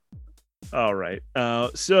All right.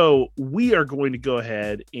 So we are going to go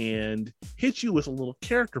ahead and hit you with a little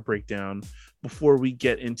character breakdown before we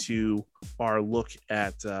get into our look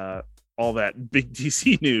at all that big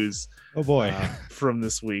DC news Oh boy. from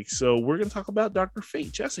this week. So we're going to talk about Dr.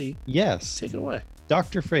 Fate. Jesse, Yes. take it away.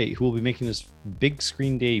 Dr. Fate, who will be making his big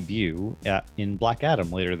screen debut in Black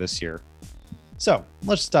Adam later this year. So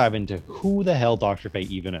let's dive into who the hell Dr. Fate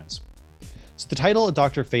even is. So the title of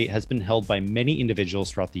Dr. Fate has been held by many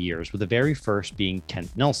individuals throughout the years, with the very first being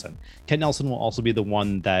Kent Nelson. Kent Nelson will also be the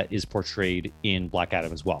one that is portrayed in Black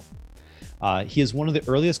Adam as well. He is one of the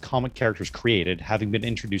earliest comic characters created, having been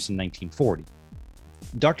introduced in 1940.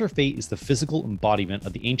 Dr. Fate is the physical embodiment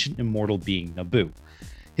of the ancient immortal being Nabu.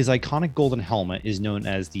 His iconic golden helmet is known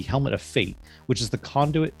as the Helmet of Fate, which is the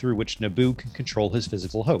conduit through which Nabu can control his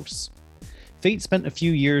physical hosts. Fate spent a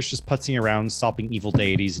few years just putzing around, stopping evil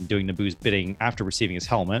deities and doing Nabu's bidding after receiving his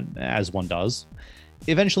helmet, as one does.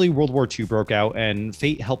 Eventually, World War II broke out, and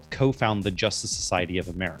Fate helped co-found the Justice Society of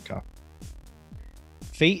America.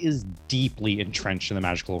 Fate is deeply entrenched in the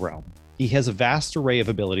magical realm. He has a vast array of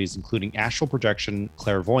abilities, including astral projection,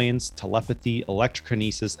 clairvoyance, telepathy,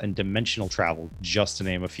 electrokinesis, and dimensional travel, just to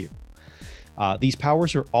name a few. These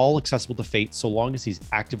powers are all accessible to Fate so long as he's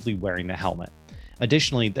actively wearing the helmet.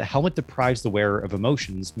 Additionally, the helmet deprives the wearer of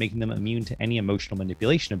emotions, making them immune to any emotional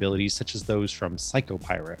manipulation abilities such as those from Psycho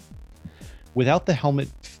Pirate. Without the helmet,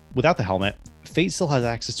 Fate still has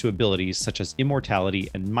access to abilities such as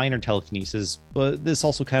immortality and minor telekinesis, but this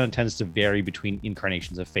also kind of tends to vary between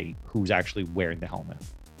incarnations of Fate, who's actually wearing the helmet.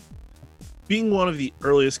 Being one of the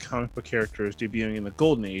earliest comic book characters debuting in the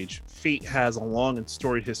Golden Age, Fate has a long and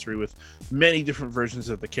storied history with many different versions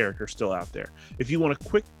of the character still out there. If you want a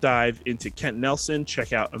quick dive into Kent Nelson,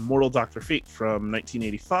 check out Immortal Dr. Fate from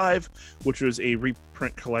 1985, which was a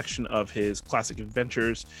reprint collection of his classic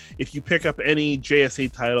adventures. If you pick up any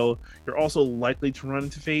JSA title, you're also likely to run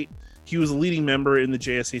into Fate. He was a leading member in the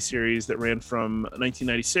JSA series that ran from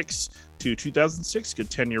 1996 to 2006, good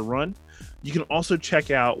 10-year run. You can also check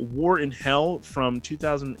out War in Hell from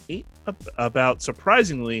 2008, about,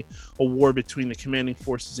 surprisingly, a war between the commanding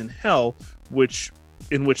forces in Hell,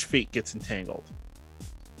 in which Fate gets entangled.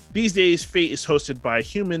 These days, Fate is hosted by a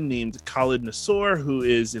human named Khalid Nassour, who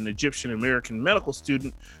is an Egyptian-American medical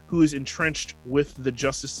student who is entrenched with the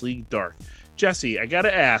Justice League Dark. Jesse, I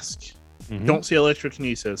gotta ask, don't say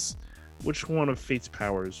electrokinesis. Which one of Fate's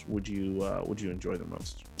powers would you enjoy the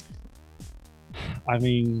most? I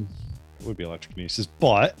mean, it would be electrokinesis,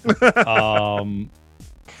 but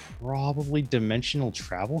probably dimensional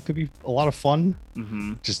travel could be a lot of fun.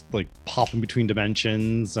 Just like popping between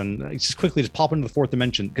dimensions and just quickly just pop into the fourth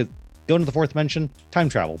dimension, because go into the fourth dimension, time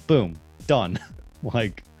travel, boom, done.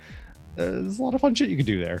 Like there's a lot of fun shit you could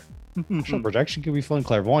do there. Astral projection could be fun.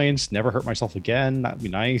 Clairvoyance, never hurt myself again, that'd be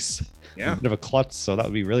nice. Yeah, a bit of a klutz, so that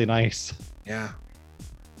would be really nice. Yeah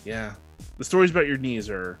The stories about your knees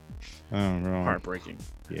are heartbreaking.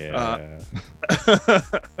 Yeah.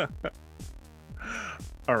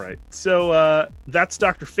 All right, so that's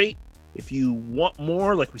Dr. Fate. If you want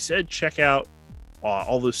more, like we said, check out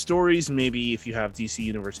all those stories. Maybe if you have DC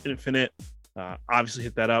Universe Infinite, obviously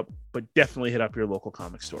hit that up, but definitely hit up your local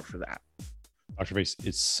comic store for that. Dr. Fate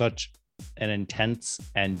is such an intense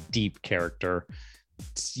and deep character.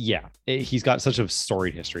 Yeah, he's got such a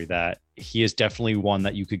storied history that he is definitely one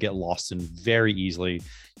that you could get lost in very easily.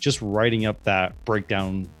 Just writing up that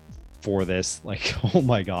breakdown for this, like, oh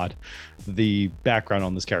my god, the background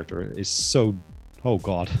on this character is so, oh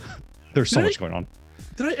god, there's so much going on.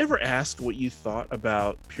 Did I ever ask what you thought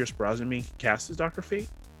about Pierce Brosnan being cast as Dr. Fate?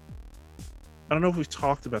 I don't know if we've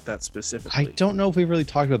talked about that specifically. I don't know if we really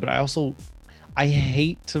talked about it, but I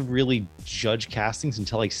hate to really judge castings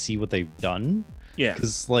until I see what they've done. Yeah,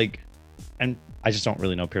 because and I just don't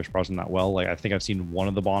really know Pierce Brosnan that well. Like, I think I've seen one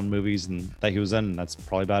of the Bond movies that he was in, and that's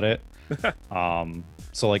probably about it.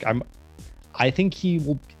 So like I think he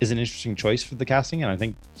is an interesting choice for the casting, and I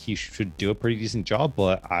think he should do a pretty decent job.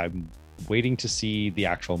 But I'm waiting to see the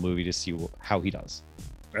actual movie to see how he does.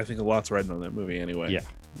 I think a lot's riding on that movie anyway. Yeah,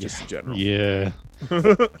 just in general. Yeah.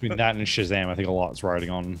 Between that and Shazam, I think a lot's riding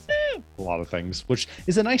on a lot of things, which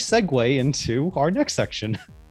is a nice segue into our next section.